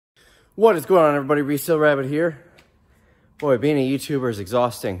What is going on, everybody? Resale Rabbit here. Boy, being a YouTuber is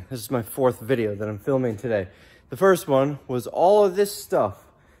exhausting. This is my fourth video that I'm filming today. The first one was all of this stuff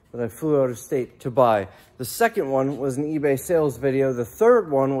that I flew out of state to buy. The second one was an eBay sales video. The third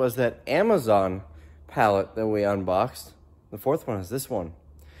one was that Amazon pallet that we unboxed. The fourth one is this one.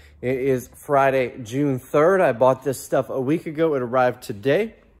 It is Friday, June 3rd. I bought this stuff a week ago. It arrived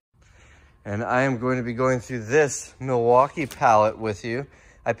today. And I am going to be going through this Milwaukee pallet with you.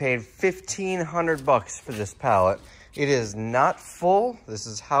 I paid $1,500 for this pallet. It is not full. This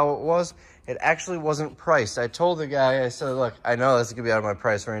is how it was. It actually wasn't priced. I told the guy, I said, look, I know this is gonna be out of my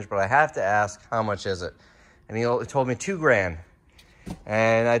price range, but I have to ask, how much is it? And he told me $2 grand.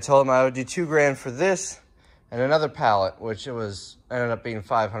 And I told him I would do $2 grand for this and another pallet, which ended up being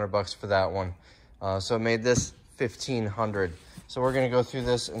 $500 for that one. So it made this $1,500. So we're gonna go through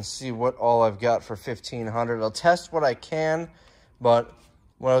this and see what all I've got for $1,500. I'll test what I can, but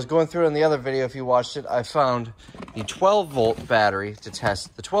when I was going through it in the other video, if you watched it, I found the 12-volt battery to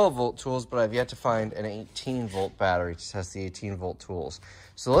test the 12-volt tools, but I've yet to find an 18-volt battery to test the 18-volt tools.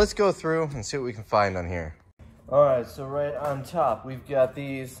 So let's go through and see what we can find on here. All right, so right on top, we've got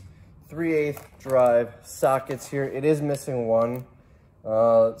these 3/8 drive sockets here. It is missing one.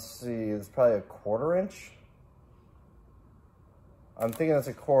 Let's see, it's probably a 1/4 inch. I'm thinking that's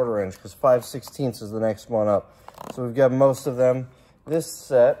a 1/4 inch because 5/16 is the next one up. So we've got most of them. This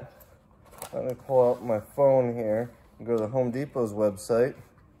set, let me pull out my phone here and go to the Home Depot's website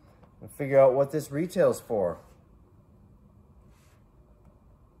and figure out what this retails for.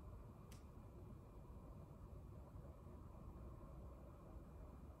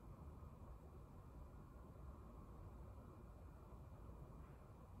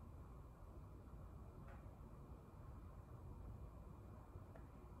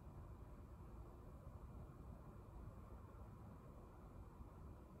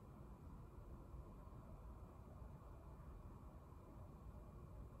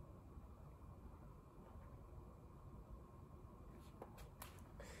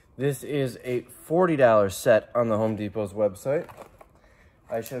 This is a $40 set on the Home Depot's website.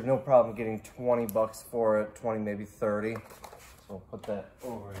 I should have no problem getting $20 for it, 20, maybe 30. So we'll put that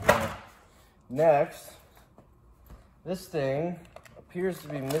over here. Next, this thing appears to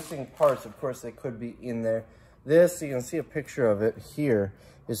be missing parts. Of course, they could be in there. This, you can see a picture of it here,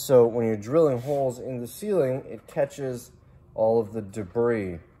 is so when you're drilling holes in the ceiling, it catches all of the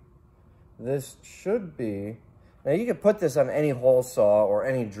debris. This should be... Now you could put this on any hole saw or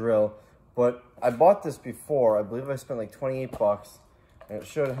any drill, but I bought this before. I believe I spent like 28 bucks, and it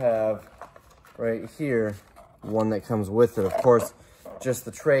should have right here one that comes with it. Of course, just the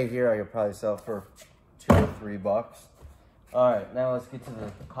tray here I could probably sell for $2 or $3. All right, now let's get to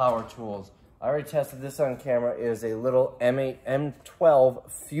the power tools. I already tested this on camera. It is a little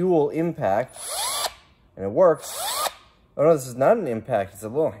M12 fuel impact, and it works. Oh no, this is not an impact. It's a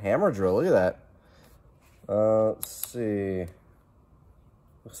little hammer drill. Look at that. Let's see.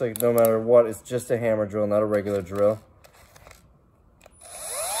 Looks like no matter what, it's just a hammer drill, not a regular drill.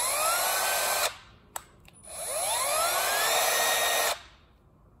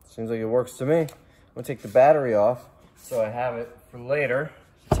 Seems like it works to me. I'm gonna take the battery off so I have it for later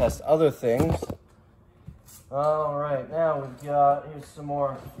to test other things. All right, now here's some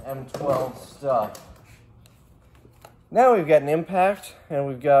more M12 stuff. Now we've got an impact and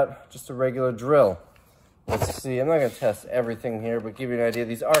we've got just a regular drill. Let's see, I'm not going to test everything here, but give you an idea.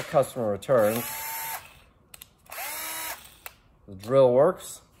 These are customer returns. The drill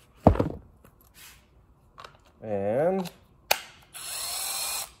works. And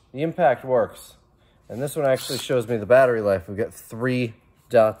the impact works. And this one actually shows me the battery life. We've got 3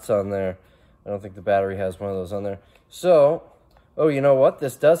 dots on there. I don't think the battery has one of those on there. So, oh, you know what?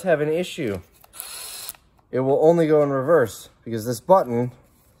 This does have an issue. It will only go in reverse because this button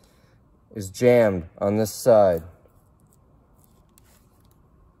is jammed on this side.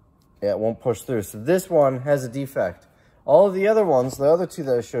 Yeah, it won't push through. So this one has a defect. All of the other ones, the other 2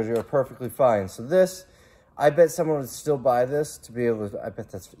 that I showed you, are perfectly fine. So this, I bet someone would still buy this to be able to, I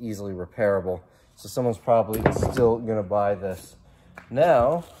bet that's easily repairable. So someone's probably still gonna buy this.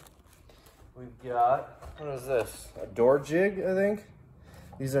 Now, we've got, what is this? A door jig, I think?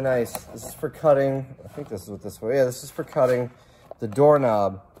 These are nice. This is for cutting, I think this is what this way. Yeah, this is for cutting the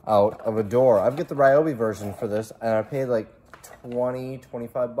doorknob out of a door. I've got the Ryobi version for this, and I paid like 20,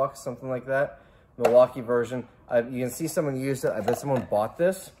 25 bucks, something like that. Milwaukee version. You can see someone used it. I bet someone bought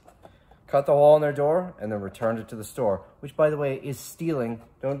this, cut the hole in their door, and then returned it to the store, which, by the way, is stealing.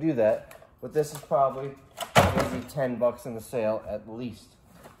 Don't do that. But this is probably maybe 10 bucks in the sale at least.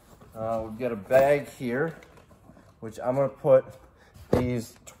 We've got a bag here, which I'm going to put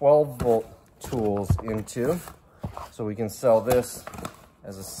these 12-volt tools into, so we can sell this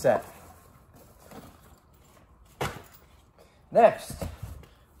as a set. Next,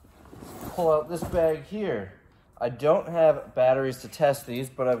 pull out this bag here. I don't have batteries to test these,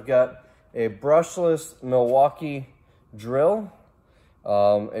 but I've got a brushless Milwaukee drill, a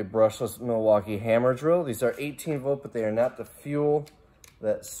brushless Milwaukee hammer drill. These are 18 volt, but they are not the fuel.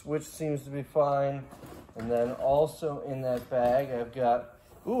 That switch seems to be fine. And then also in that bag, I've got,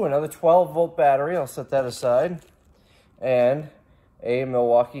 another 12 volt battery. I'll set that aside. And a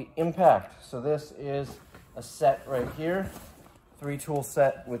Milwaukee impact. So this is a set right here. 3-tool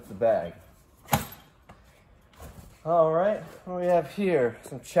set with the bag. All right, what do we have here?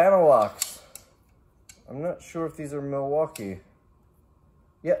 Some channel locks. I'm not sure if these are Milwaukee.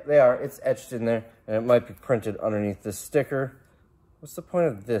 Yeah, they are. It's etched in there, and it might be printed underneath this sticker. What's the point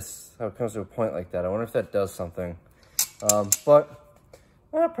of this? How it comes to a point like that? I wonder if that does something. But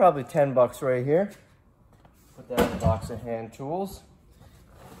probably 10 bucks right here. Put that in a box of hand tools.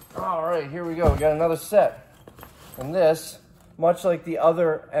 All right, here we go. We got another set. And this, much like the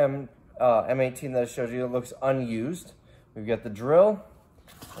other M18 that I showed you, it looks unused. We've got the drill,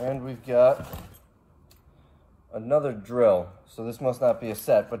 and we've got another drill. So this must not be a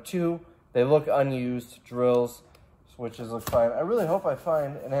set, but two, they look unused drills. Switches look fine. I really hope I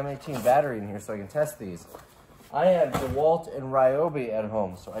find an M18 battery in here so I can test these. I have DeWalt and Ryobi at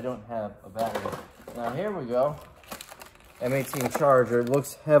home, so I don't have a battery. Now here we go. M18 charger. It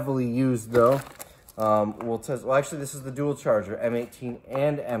looks heavily used though. We'll test. Well, actually, this is the dual charger, M18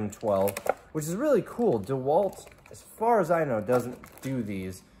 and M12, which is really cool. DeWalt, as far as I know, doesn't do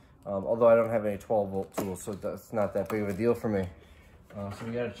these, although I don't have any 12-volt tools, so that's not that big of a deal for me. So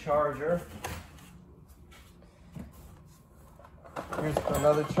we got a charger. Here's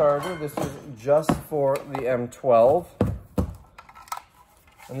another charger. This is just for the M12.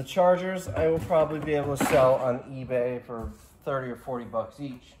 And the chargers, I will probably be able to sell on eBay for 30 or 40 bucks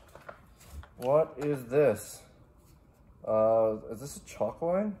each. What is this? Is this a chalk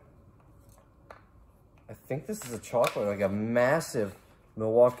line? I think this is a chalk line, like a massive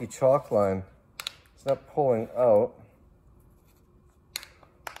Milwaukee chalk line. It's not pulling out.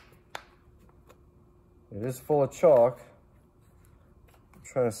 It is full of chalk. I'm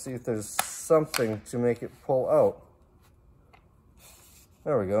trying to see if there's something to make it pull out.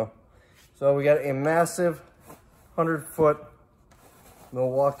 There we go. So we got a massive 100-foot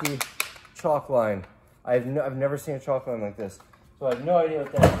Milwaukee chalk line. I've never seen a chalk line like this. So I have no idea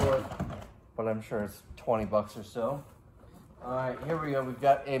what that's worth, but I'm sure it's 20 bucks or so. All right, here we go. We've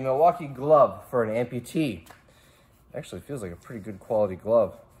got a Milwaukee glove for an amputee. Actually feels like a pretty good quality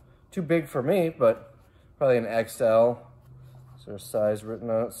glove. Too big for me, but probably an XL. Is there a size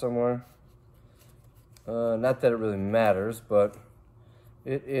written on it somewhere? Not that it really matters, but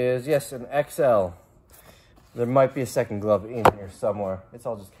it is, yes, an XL. There might be a second glove in here somewhere. It's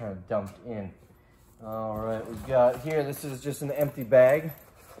all just kind of dumped in. All right, we've got here, this is just an empty bag.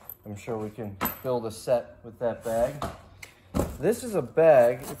 I'm sure we can build a set with that bag. This is a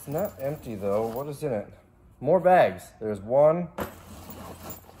bag. It's not empty though. What is in it? More bags. There's one.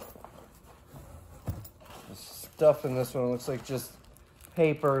 The stuff in this one looks like just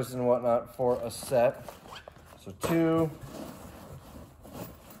papers and whatnot for a set. So 2,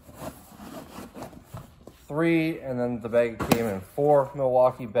 3, and then the bag came in 4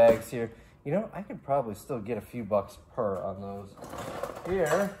 Milwaukee bags here. You know, I could probably still get a few bucks per on those.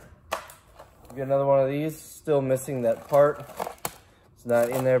 Here, we get another one of these, still missing that part. It's not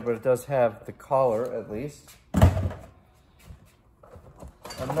in there, but it does have the collar at least.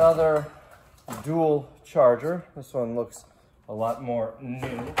 Another dual charger. This one looks a lot more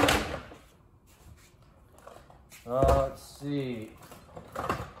new. Let's see.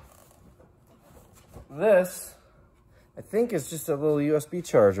 This, I think, is just a little USB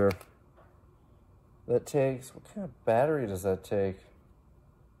charger that takes, what kind of battery does that take?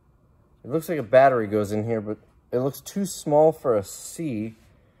 It looks like a battery goes in here, but it looks too small for a C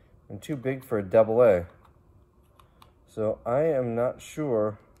and too big for a AA. So I am not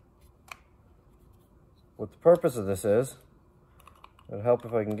sure what the purpose of this is. It'll help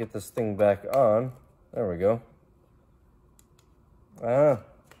if I can get this thing back on. There we go.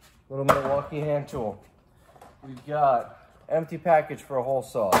 Little Milwaukee hand tool. We've got empty package for a hole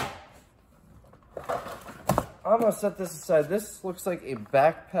saw. I'm gonna set this aside. This looks like a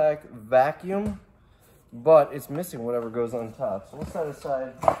backpack vacuum, but it's missing whatever goes on top. So we'll set it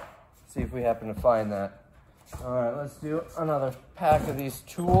aside, see if we happen to find that. All right, let's do another pack of these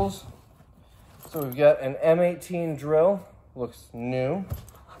tools. So we've got an M18 drill, looks new.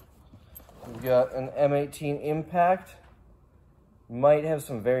 We've got an M18 impact, Might have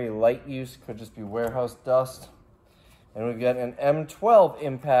some very light use, could just be warehouse dust. And we've got an M12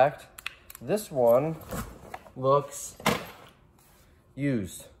 impact. This one looks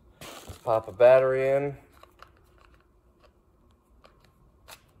used. Let's pop a battery in.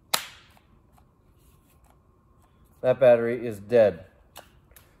 That battery is dead.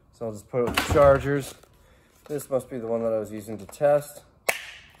 So I'll just put it with the chargers. This must be the one that I was using to test.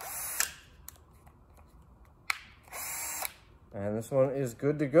 And this one is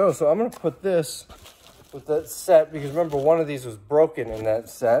good to go. So I'm gonna put this with that set, because remember, one of these was broken in that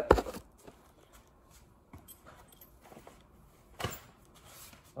set.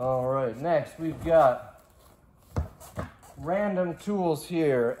 All right, next we've got random tools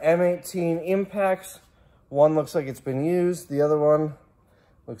here. M18 impacts. One looks like it's been used. The other one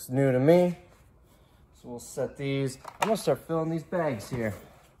looks new to me. So we'll set these. I'm gonna start filling these bags here.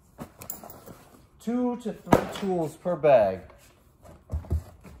 2 to 3 tools per bag.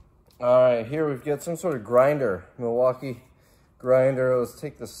 All right, here we've got some sort of grinder, Milwaukee grinder. Let's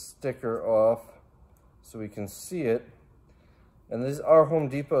take the sticker off so we can see it. And these are Home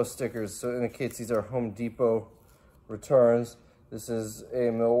Depot stickers, so it indicates these are Home Depot returns. This is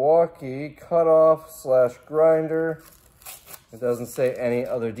a Milwaukee cutoff / grinder. It doesn't say any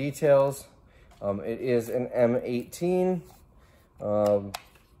other details. It is an M18.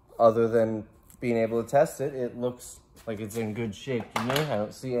 Other than being able to test it, it looks like it's in good shape to me. I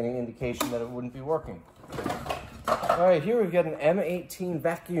don't see any indication that it wouldn't be working. All right, here we've got an M18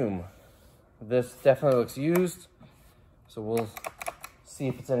 vacuum. This definitely looks used, so we'll see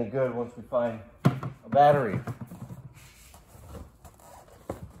if it's any good once we find a battery.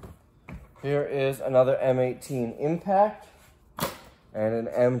 Here is another M18 impact and an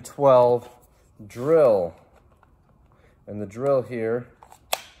M12 drill. And the drill here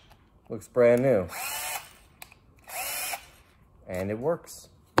looks brand new. And it works.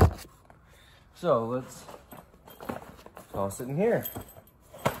 So let's toss it in here.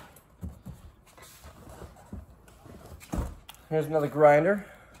 Here's another grinder,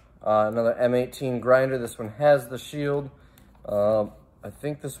 another M18 grinder. This one has the shield. I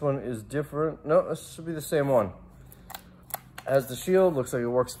think this one is different. No, this should be the same one. Has the shield, looks like it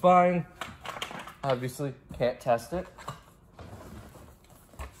works fine. Obviously, can't test it.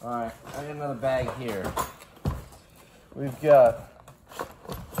 All right, I got another bag here. We've got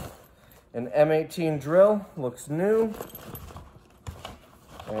an M18 drill, looks new.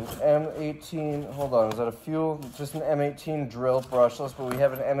 An M18, hold on, is that a fuel? Just an M18 drill brushless, but we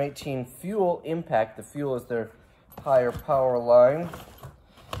have an M18 fuel impact. The fuel is their higher power line.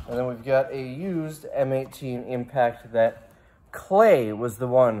 And then we've got a used M18 impact that Clay was the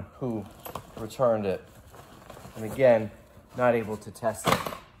one who returned it. And again, not able to test it.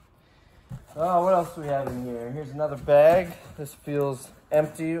 Oh, what else do we have in here? Here's another bag. This feels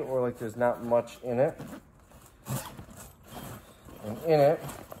empty or like there's not much in it. And in it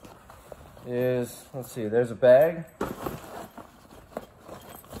is, let's see, there's a bag.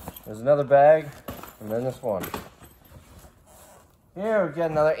 There's another bag, and then this one. Here we've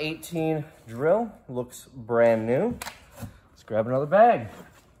got another 18 drill. Looks brand new. Let's grab another bag.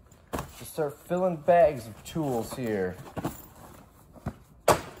 Let's start filling bags of tools here.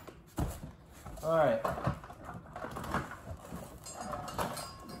 All right.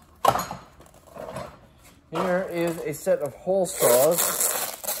 Here is a set of hole saws.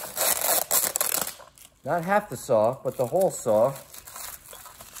 Not half the saw, but the whole saw.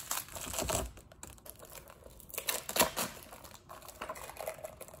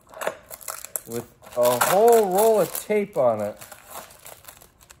 With a whole roll of tape on it.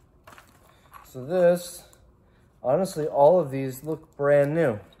 So this, honestly, all of these look brand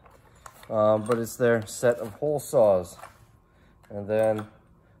new. But it's their set of hole saws. And then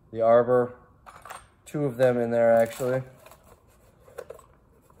the arbor, 2 of them in there actually.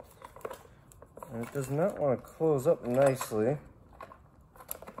 And it does not want to close up nicely.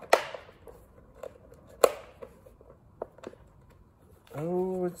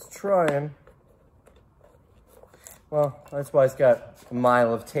 Oh, it's trying. Well, that's why it's got a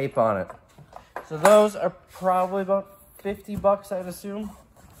mile of tape on it. So those are probably about 50 bucks, I'd assume.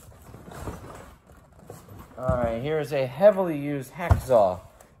 All right, here's a heavily used hacksaw.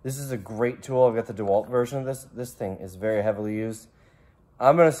 This is a great tool. I've got the DeWalt version of this. This thing is very heavily used.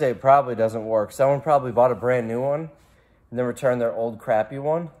 I'm gonna say it probably doesn't work. Someone probably bought a brand new one and then returned their old crappy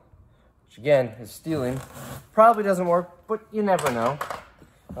one, which again is stealing. Probably doesn't work, but you never know.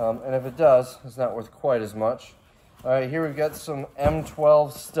 And if it does, it's not worth quite as much. All right, here we've got some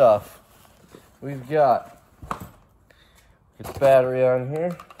M12 stuff. We've got its battery on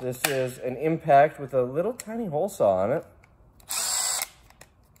here. This is an impact with a little tiny hole saw on it.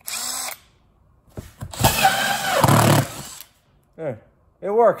 it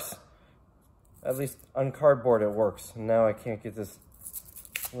works. At least on cardboard it works. Now I can't get this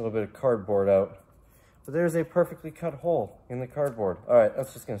little bit of cardboard out. But there's a perfectly cut hole in the cardboard. All right,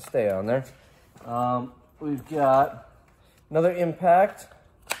 that's just gonna stay on there. We've got another impact.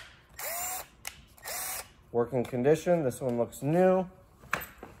 Working condition, this one looks new.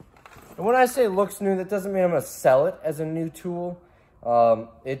 And when I say looks new, that doesn't mean I'm gonna sell it as a new tool.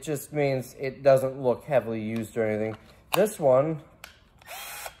 It just means it doesn't look heavily used or anything. This one,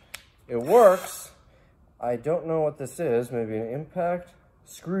 it works. I don't know what this is, maybe an impact?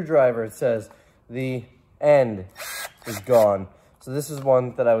 Screwdriver, it says. The end is gone. So this is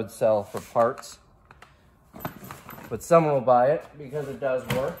one that I would sell for parts. But someone will buy it because it does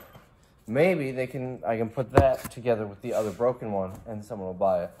work. Maybe I can put that together with the other broken one and someone will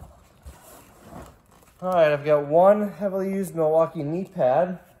buy it. All right, I've got one heavily used Milwaukee knee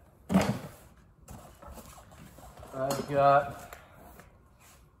pad. I've got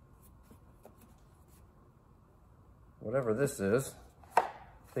whatever this is.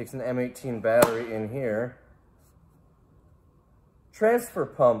 Takes an M18 battery in here. Transfer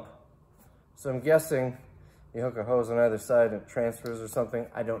pump. So I'm guessing you hook a hose on either side and it transfers or something.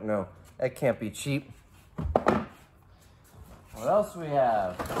 I don't know. That can't be cheap. What else do we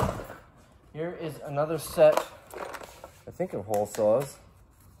have? Here is another set, I think of hole saws.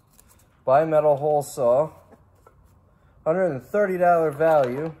 Bimetal hole saw. $130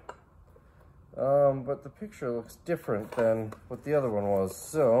 value. But the picture looks different than what the other one was.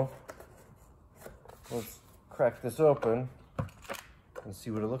 So let's crack this open and see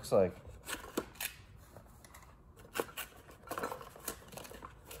what it looks like.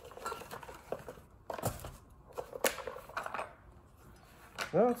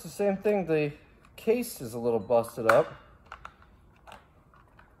 No, it's the same thing. The case is a little busted up,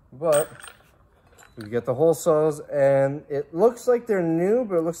 but we get the hole saws, and it looks like they're new,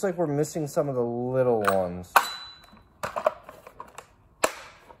 but it looks like we're missing some of the little ones.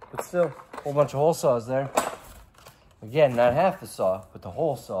 But still, a whole bunch of hole saws there. Again, not half the saw, but the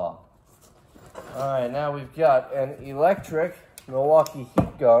whole saw. All right, now we've got an electric Milwaukee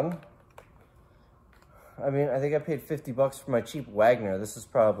heat gun. I mean, I think I paid 50 bucks for my cheap Wagner. This is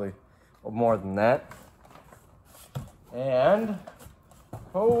probably more than that. And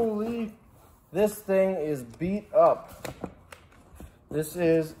holy, this thing is beat up. This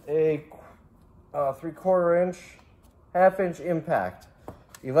is a 3/4 inch, half-inch impact,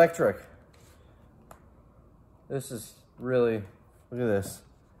 electric. This is really, look at this,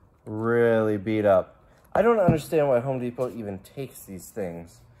 really beat up. I don't understand why Home Depot even takes these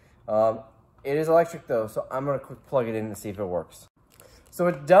things. It is electric though, so I'm gonna quick plug it in and see if it works. So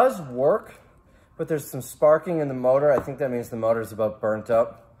it does work, but there's some sparking in the motor. I think that means the motor is about burnt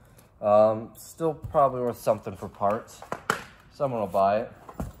up. Still probably worth something for parts. Someone will buy it.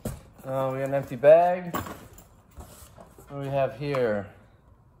 We got an empty bag. What do we have here?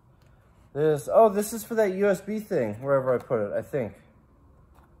 This is for that USB thing, wherever I put it, I think.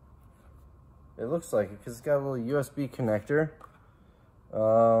 It looks like it, because it's got a little USB connector.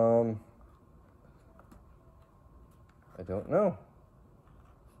 I don't know.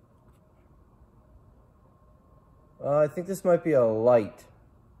 I think this might be a light.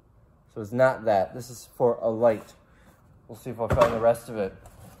 So it's not that. This is for a light. We'll see if I'll find the rest of it.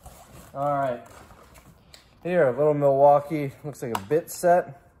 All right. Here, a little Milwaukee. Looks like a bit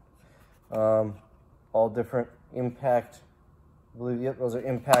set. All different impact. I believe, yep, those are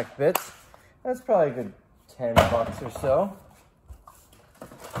impact bits. That's probably a good 10 bucks or so.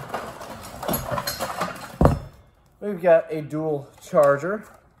 We've got a dual charger.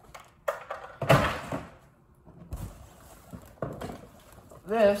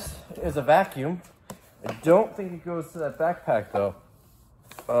 This is a vacuum. I don't think it goes to that backpack though.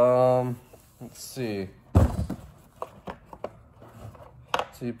 Let's see.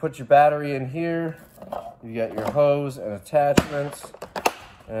 So you put your battery in here, you got your hose and attachments,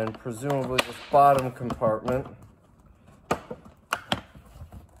 and presumably this bottom compartment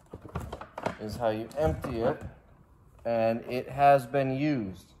is how you empty it. And it has been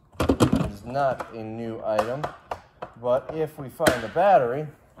used. It is not a new item, but if we find a battery,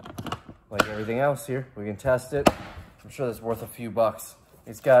 like everything else here, we can test it. I'm sure that's worth a few bucks.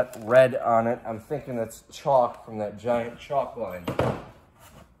 It's got red on it. I'm thinking that's chalk from that giant chalk line.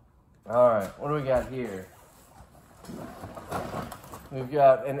 All right, what do we got here? We've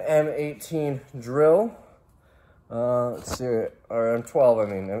got an M18 drill. Let's see, or M12, I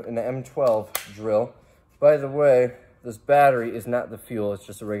mean, an M12 drill. By the way, this battery is not the fuel, it's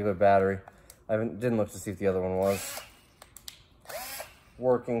just a regular battery. I didn't look to see if the other one was.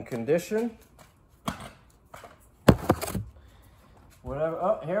 Working condition. whatever.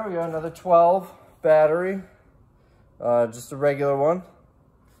 Oh, here we go, another 12 battery. Just a regular one.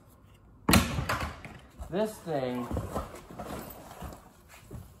 This thing,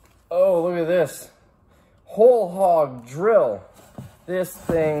 oh, look at this. Whole hog drill. This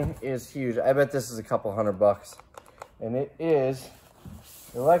thing is huge. I bet this is a couple $100. And it is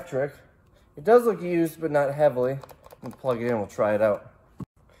electric. It does look used, but not heavily. We'll plug it in, we'll try it out.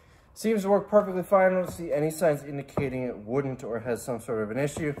 Seems to work perfectly fine. I don't see any signs indicating it wouldn't or has some sort of an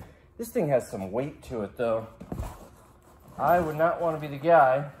issue. This thing has some weight to it though. I would not want to be the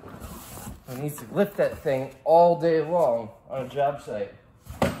guy who needs to lift that thing all day long on a job site.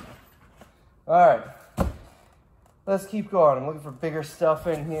 All right, let's keep going. I'm looking for bigger stuff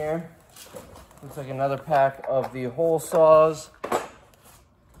in here. Looks like another pack of the hole saws.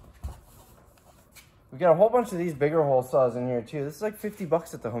 We got a whole bunch of these bigger hole saws in here too. This is like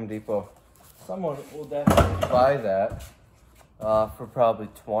 $50 at the Home Depot. Someone will definitely buy that for probably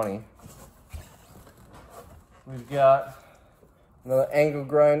 20. We've got another angle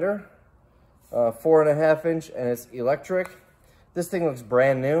grinder, 4.5 inch, and it's electric. This thing looks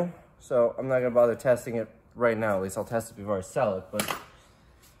brand new, so I'm not gonna bother testing it right now. At least I'll test it before I sell it. But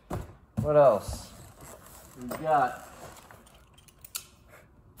what else?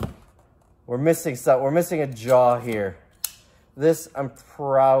 We're missing stuff. We're missing a jaw here. This I'm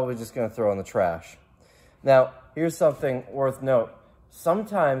probably just gonna throw in the trash. Now, here's something worth note.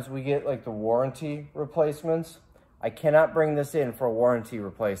 Sometimes we get like the warranty replacements. I cannot bring this in for a warranty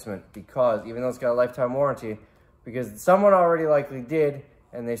replacement because, even though it's got a lifetime warranty, because someone already likely did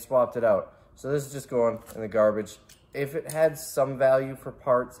and they swapped it out. So this is just going in the garbage. If it had some value for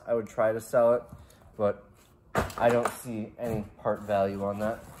parts, I would try to sell it, but I don't see any part value on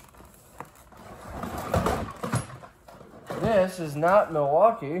that. This is not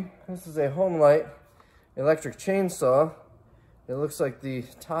Milwaukee. This is a Homelite electric chainsaw. It looks like the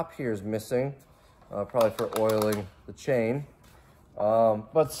top here is missing, probably for oiling the chain.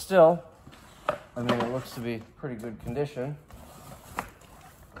 But still, I mean, it looks to be pretty good condition.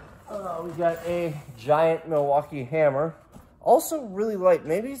 We got a giant Milwaukee hammer. Also really light.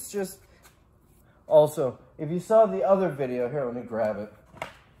 Maybe it's just... Also, if you saw the other video, here, let me grab it.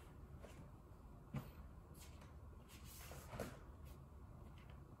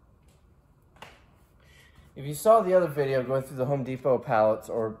 If you saw the other video going through the Home Depot pallets,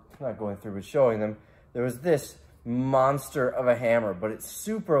 or not going through, but showing them, there was this monster of a hammer, but it's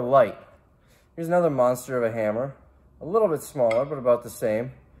super light. Here's another monster of a hammer. A little bit smaller, but about the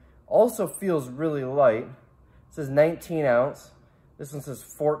same. Also feels really light. It says 19 ounce. This one says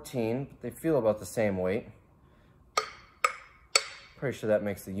 14. They feel about the same weight. Pretty sure that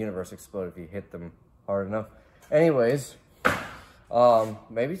makes the universe explode if you hit them hard enough. Anyways,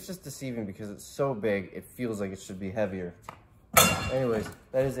 maybe it's just deceiving because it's so big, it feels like it should be heavier. Anyways,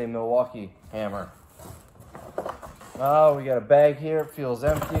 that is a Milwaukee hammer. Oh, we got a bag here, it feels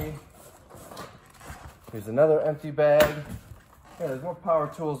empty. Here's another empty bag. Yeah, there's more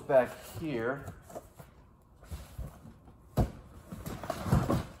power tools back here.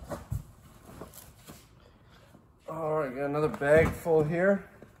 All right, got another bag full here.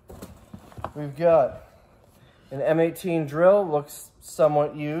 We've got an M18 drill, looks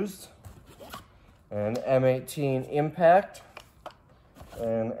somewhat used. An M18 impact.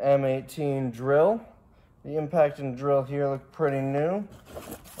 An M18 drill. The impact and drill here look pretty new.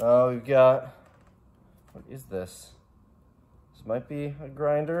 We've got, what is this? This might be a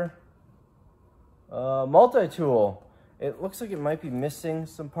grinder. Multi-tool. It looks like it might be missing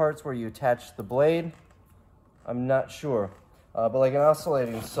some parts where you attach the blade. I'm not sure, but like an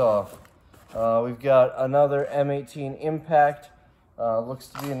oscillating saw. We've got another M18 impact. Looks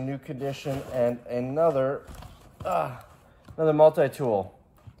to be in new condition, and another multi-tool.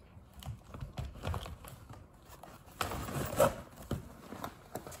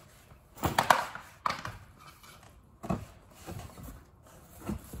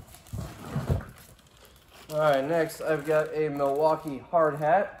 All right, next I've got a Milwaukee hard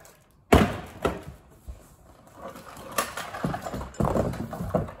hat.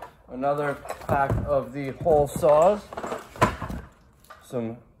 Another pack of the hole saws.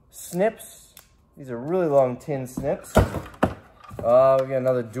 Some snips. These are really long tin snips. We got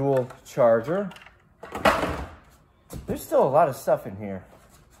another dual charger. There's still a lot of stuff in here.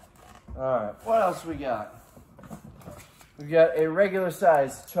 All right, what else we got? We got a regular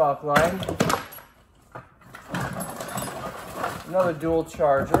size chalk line. Another dual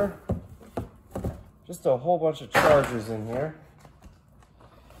charger. Just a whole bunch of chargers in here.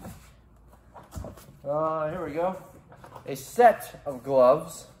 Here we go. A set of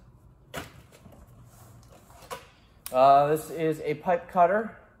gloves. This is a pipe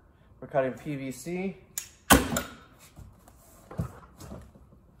cutter for cutting PVC.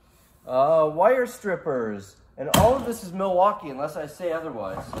 Wire strippers. And all of this is Milwaukee unless I say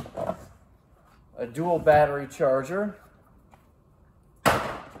otherwise. A dual battery charger.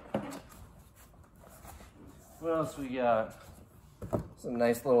 What else we got? Some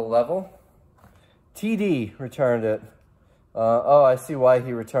nice little level. TD returned it. Oh, I see why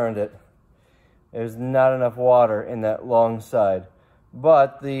he returned it. There's not enough water in that long side.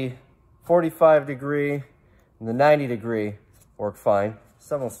 But the 45 degree and the 90 degree work fine.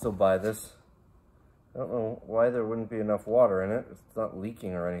 Someone will still buy this. I don't know why there wouldn't be enough water in it. It's not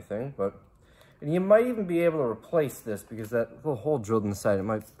leaking or anything, but... And you might even be able to replace this because that little hole drilled in the side, it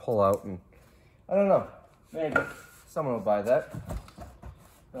might pull out and... I don't know. Maybe. Someone will buy that.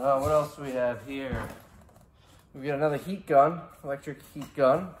 What else do we have here? We've got another heat gun, electric heat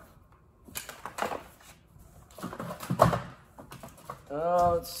gun.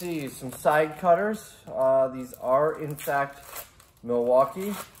 Let's see, some side cutters. These are, in fact,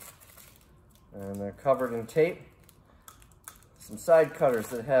 Milwaukee. And they're covered in tape. Some side cutters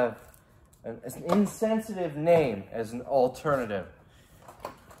that have an insensitive name as an alternative.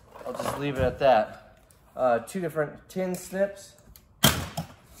 I'll just leave it at that. 2 different tin snips.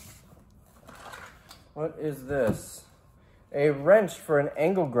 What is this? A wrench for an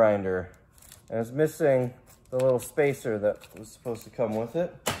angle grinder. And it's missing the little spacer that was supposed to come with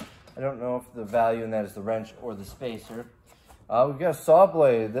it. I don't know if the value in that is the wrench or the spacer. We've got a saw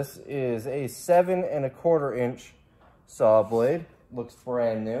blade. This is a 7 1/4 inch saw blade. Looks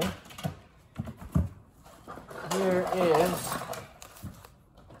brand new. Here is,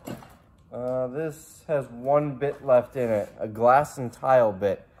 this has 1 bit left in it, a glass and tile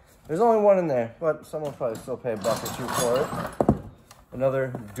bit. There's only 1 in there, but someone will probably still pay $1 or $2 for it.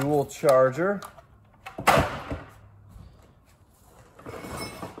 Another dual charger.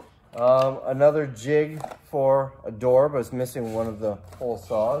 Another jig for a door, but it's missing one of the hole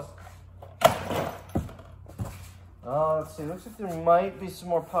saws. Let's see, looks like there might be some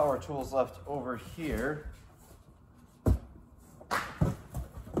more power tools left over here. We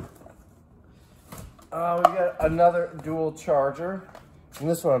got another dual charger, and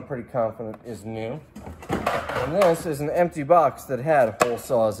this one I'm pretty confident is new. And this is an empty box that had hole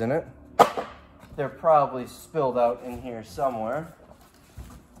saws in it. They're probably spilled out in here somewhere.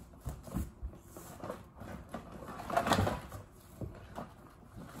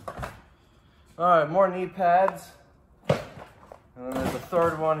 All right, more knee pads. And then there's a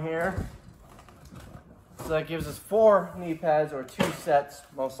third one here. So that gives us 4 knee pads, or 2 sets,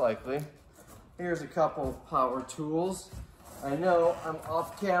 most likely. Here's a couple of power tools. I know I'm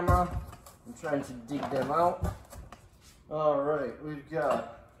off camera. I'm trying to dig them out. All right, we've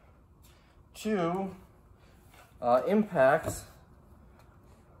got 2 impacts.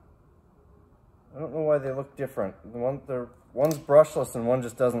 I don't know why they look different. One's brushless and one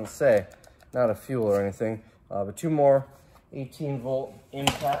just doesn't say. Not a fuel or anything, but 2 more 18-volt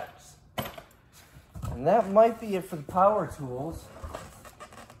impacts. And that might be it for the power tools.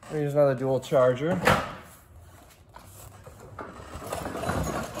 Here's another dual charger.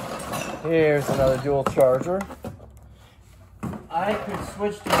 Here's another dual charger. I could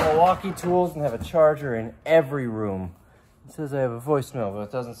switch to Milwaukee tools and have a charger in every room. It says I have a voicemail, but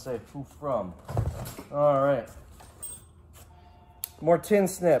it doesn't say who from. All right. More tin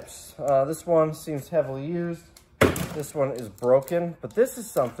snips. This one seems heavily used. This one is broken, but this is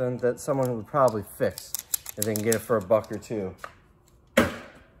something that someone would probably fix if they can get it for $1 or $2.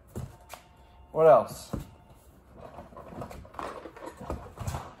 What else?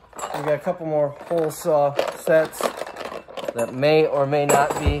 We got a couple more hole saw sets that may or may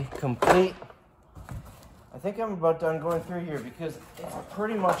not be complete. I think I'm about done going through here because it's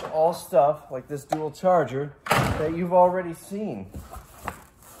pretty much all stuff like this dual charger that you've already seen.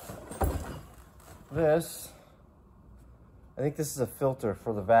 This, I think this is a filter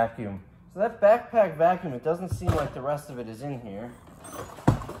for the vacuum. So that backpack vacuum, it doesn't seem like the rest of it is in here.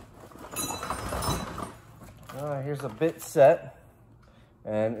 Here's a bit set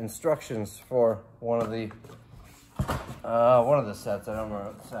and instructions for one of the sets. I don't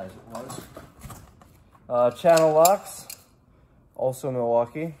remember what size it was. Channel locks, also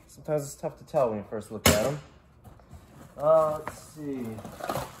Milwaukee. Sometimes it's tough to tell when you first look at them. Let's see.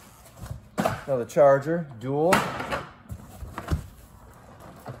 Another charger, dual.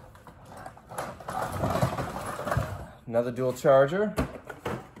 Another dual charger.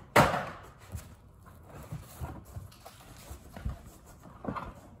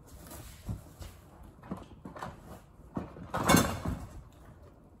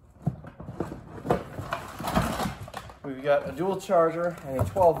 We've got a dual charger and a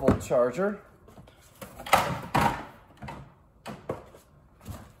 12-volt charger.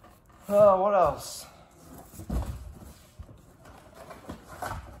 Oh, what else?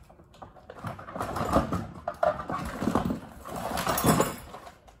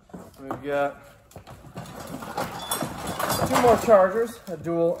 We've got 2 more chargers, a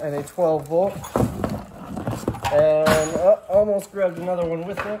dual and a 12-volt. And almost grabbed another one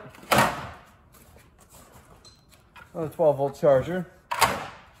with it. Another 12-volt charger.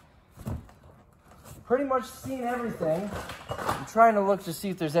 Pretty much seen everything. I'm trying to look to see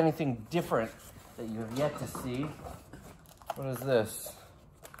if there's anything different that you have yet to see. What is this?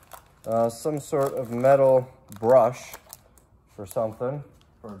 Some sort of metal brush for something.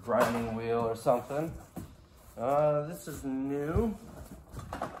 For a grinding wheel or something. This is new.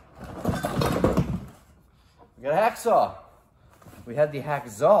 We got a hacksaw. We had the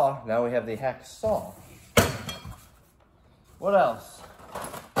hacksaw, now we have the hacksaw. What else?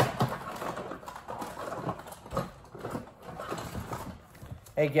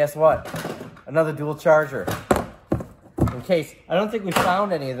 Hey, guess what? Another dual charger. In case, I don't think we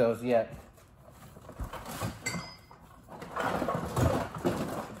found any of those yet.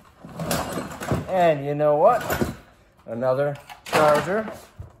 And you know what? Another charger.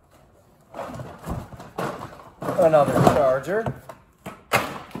 Another charger.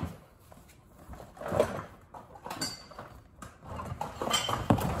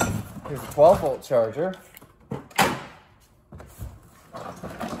 Here's a 12-volt charger.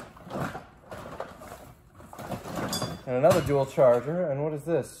 And another dual charger. And what is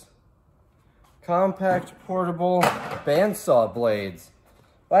this? Compact portable bandsaw blades.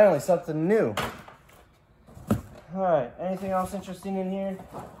 Finally, something new. All right, anything else interesting in here?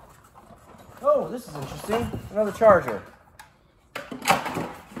 Oh, this is interesting. Another charger.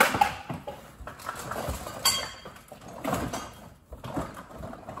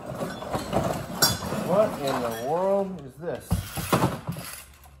 What in the world is this?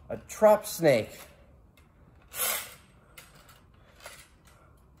 A trap snake.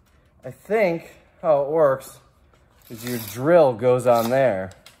 I think how it works is your drill goes on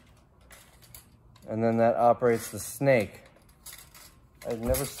there, and then that operates the snake. I've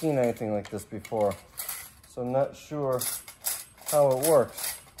never seen anything like this before, so I'm not sure how it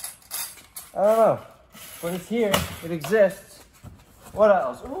works. I don't know, but it's here, it exists. What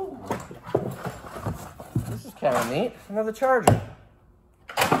else? Ooh, this is kind of neat, another charger.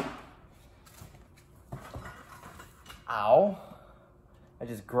 Ow, I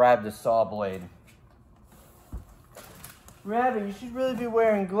just grabbed a saw blade. Rabbit, you should really be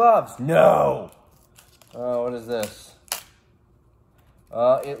wearing gloves. No! Oh, what is this?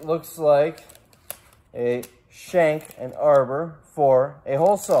 It looks like a shank and arbor for a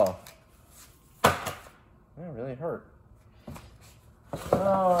hole saw. That really hurt.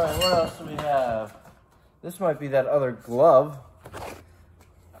 All right, what else do we have? This might be that other glove.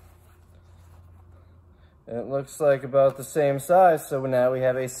 It looks like about the same size, so now we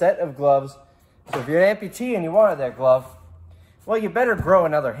have a set of gloves. So if you're an amputee and you wanted that glove, well, you better grow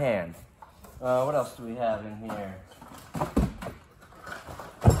another hand. What else do we have in here?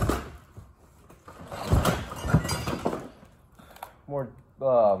 More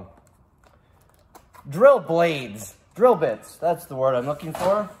drill blades, drill bits. That's the word I'm looking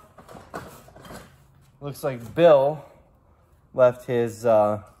for. Looks like Bill left his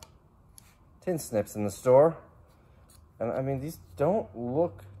tin snips in the store. And I mean, these don't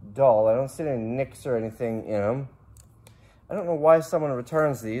look dull. I don't see any nicks or anything in them. I don't know why someone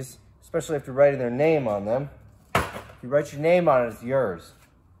returns these, especially after writing their name on them. If you write your name on it, it's yours.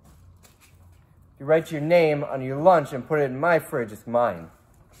 If you write your name on your lunch and put it in my fridge, it's mine.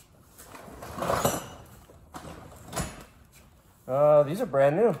 These are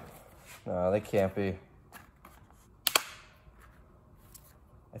brand new. No, they can't be.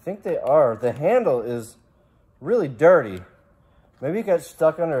 I think they are. The handle is really dirty. Maybe it got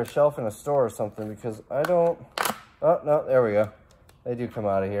stuck under a shelf in a store or something, because I don't... Oh, no, there we go. They do come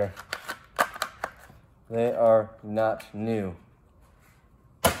out of here. They are not new.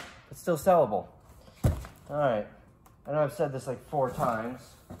 It's still sellable. All right. I know I've said this like 4 times.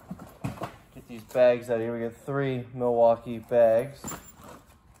 Get these bags out of here. We get 3 Milwaukee bags.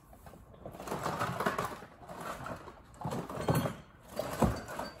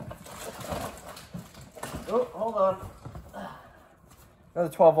 Oh, hold on. Another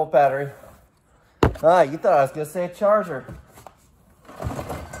 12-volt battery. Ah, you thought I was going to say a charger.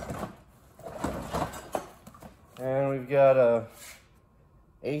 And we've got a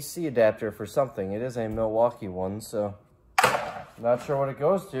AC adapter for something. It is a Milwaukee one, so not sure what it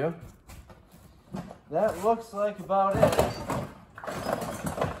goes to. that looks like about it.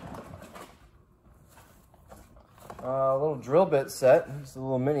 A little drill bit set, just a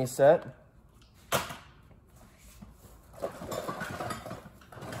little mini set.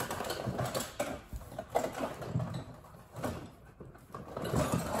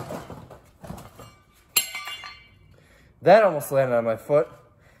 That almost landed on my foot.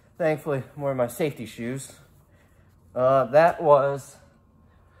 Thankfully, I'm wearing my safety shoes. That was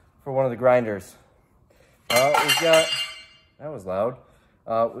for one of the grinders. We've got, that was loud.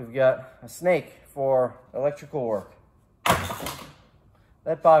 We've got a snake for electrical work.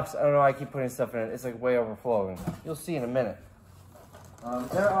 That box, I don't know why I keep putting stuff in it. It's like way overflowing. You'll see in a minute.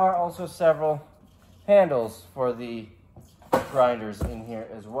 There are also several handles for the grinders in here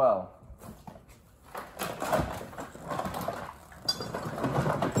as well.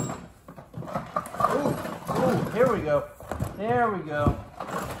 Ooh, here we go. There we go.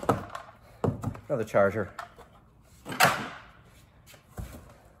 Another charger.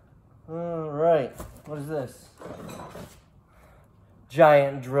 All right, what is this?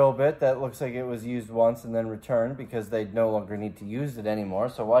 Giant drill bit that looks like it was used once and then returned because they no longer need to use it anymore,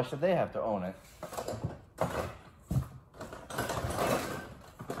 so why should they have to own it?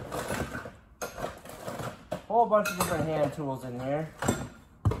 Whole bunch of different hand tools in here.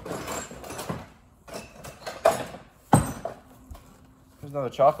 There's another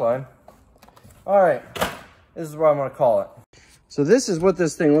chalk line. All right, this is what I'm gonna call it. So this is what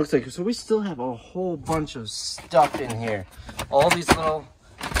this thing looks like. So we still have a whole bunch of stuff in here. All these little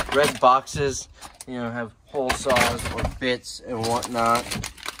red boxes, you know, have hole saws or bits and whatnot.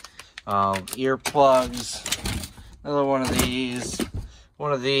 Earplugs, another one of these,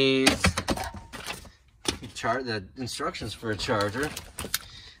 the instructions for a charger.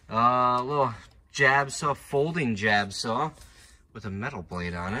 Little jab saw, folding jab saw with a metal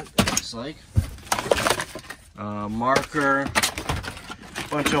blade on it, it looks like. Marker,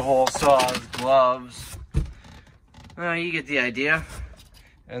 bunch of hole saws, gloves. You get the idea.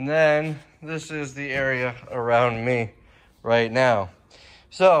 And then this is the area around me right now.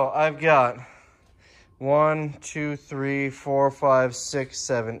 So I've got 1, 2, 3, 4, 5, 6,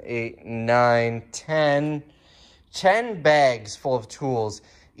 7, 8, 9, 10 bags full of tools.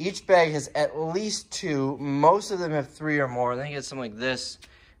 Each bag has at least 2. Most of them have 3 or more. Then you get something like this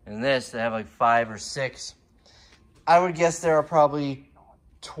and this that have like 5 or 6. I would guess there are probably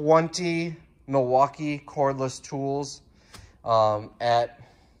 20 Milwaukee cordless tools. At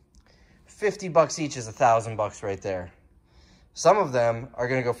 $50 each is $1,000 right there. Some of them are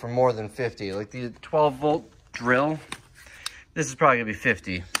gonna go for more than 50. Like the 12-volt drill, this is probably gonna be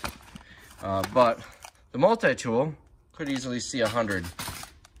 50. But the multi-tool could easily see 100.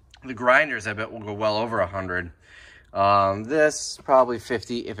 The grinders, I bet, will go well over 100. This probably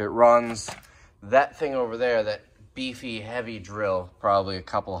 50 if it runs. That thing over there, that beefy, heavy drill, probably a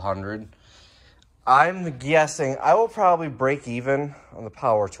couple hundred. I'm guessing I will probably break even on the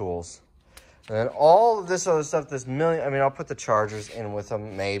power tools. And then all of this other stuff, this million, I mean, I'll put the chargers in with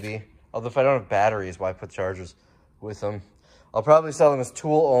them, maybe. Although if I don't have batteries, why put chargers with them? I'll probably sell them as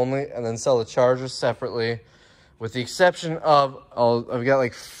tool only and then sell the chargers separately. With the exception of, I've got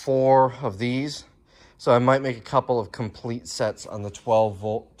like 4 of these. So I might make a couple of complete sets on the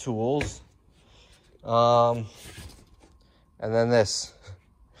 12-volt tools. And then this.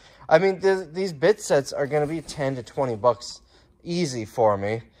 I mean, these bit sets are going to be 10 to 20 bucks easy for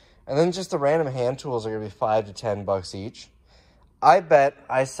me. And then just the random hand tools are going to be 5 to 10 bucks each. I bet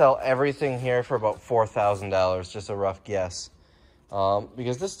I sell everything here for about $4,000, just a rough guess.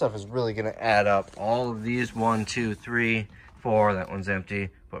 Because this stuff is really going to add up. All of these, 1, 2, 3, 4, that one's empty.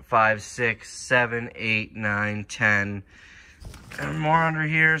 But 5, 6, 7, 8, 9, 10. And more under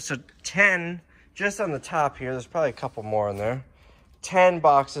here. So 10, just on the top here, there's probably a couple more in there. 10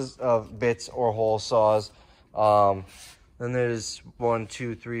 boxes of bits or hole saws. Then there's 1,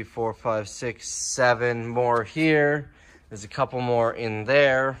 2, 3, 4, 5, 6, 7 more here. There's a couple more in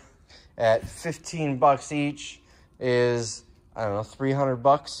there. At 15 bucks each is, I don't know, 300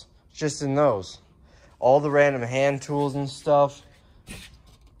 bucks just in those. All the random hand tools and stuff.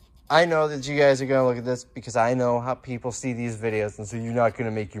 I know that you guys are going to look at this because I know how people see these videos and say, you're not going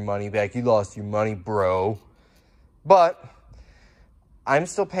to make your money back. You lost your money, bro. But I'm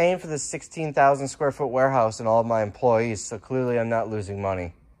still paying for this 16,000 square foot warehouse and all of my employees, so clearly I'm not losing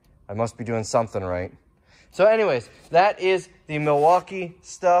money. I must be doing something right. So anyways, that is the Milwaukee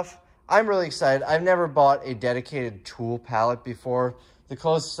stuff. I'm really excited. I've never bought a dedicated tool pallet before. The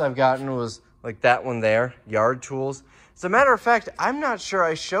closest I've gotten was like that one there, yard tools. As a matter of fact, I'm not sure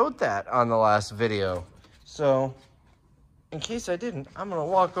I showed that on the last video. So in case I didn't, I'm gonna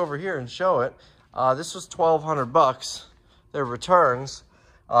walk over here and show it. This was $1,200. They're returns,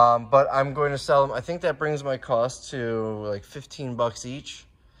 but I'm going to sell them. I think that brings my cost to like 15 bucks each.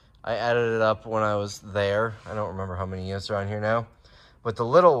 I added it up when I was there. I don't remember how many units are on here now, but the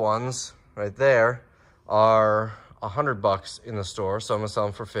little ones right there are 100 bucks in the store, so I'm gonna sell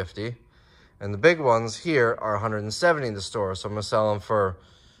them for 50. And the big ones here are 170 in the store, so I'm gonna sell them for,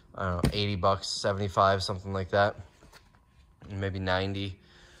 I don't know, 80 bucks, 75, something like that, maybe 90.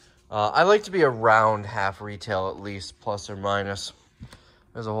 I like to be around half retail at least, plus or minus.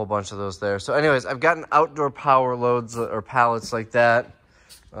 There's a whole bunch of those there. So anyways, I've gotten outdoor power loads or pallets like that.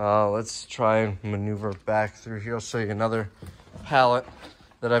 Let's try and maneuver back through here. I'll show you another pallet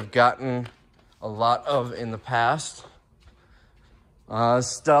that I've gotten a lot of in the past.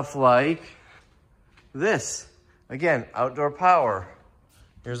 Stuff like this. Again, outdoor power.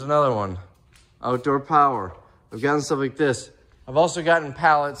 Here's another one. Outdoor power. I've gotten stuff like this. I've also gotten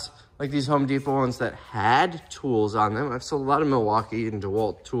pallets like these Home Depot ones that had tools on them. I've sold a lot of Milwaukee and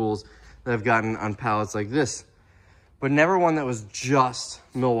DeWalt tools that I've gotten on pallets like this, but never one that was just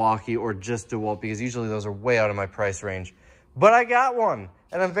Milwaukee or just DeWalt, because usually those are way out of my price range. But I got one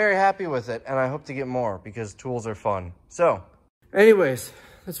and I'm very happy with it, and I hope to get more because tools are fun. So anyways,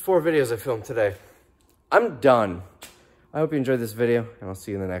 that's 4 videos I filmed today. I'm done. I hope you enjoyed this video, and I'll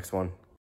see you in the next one.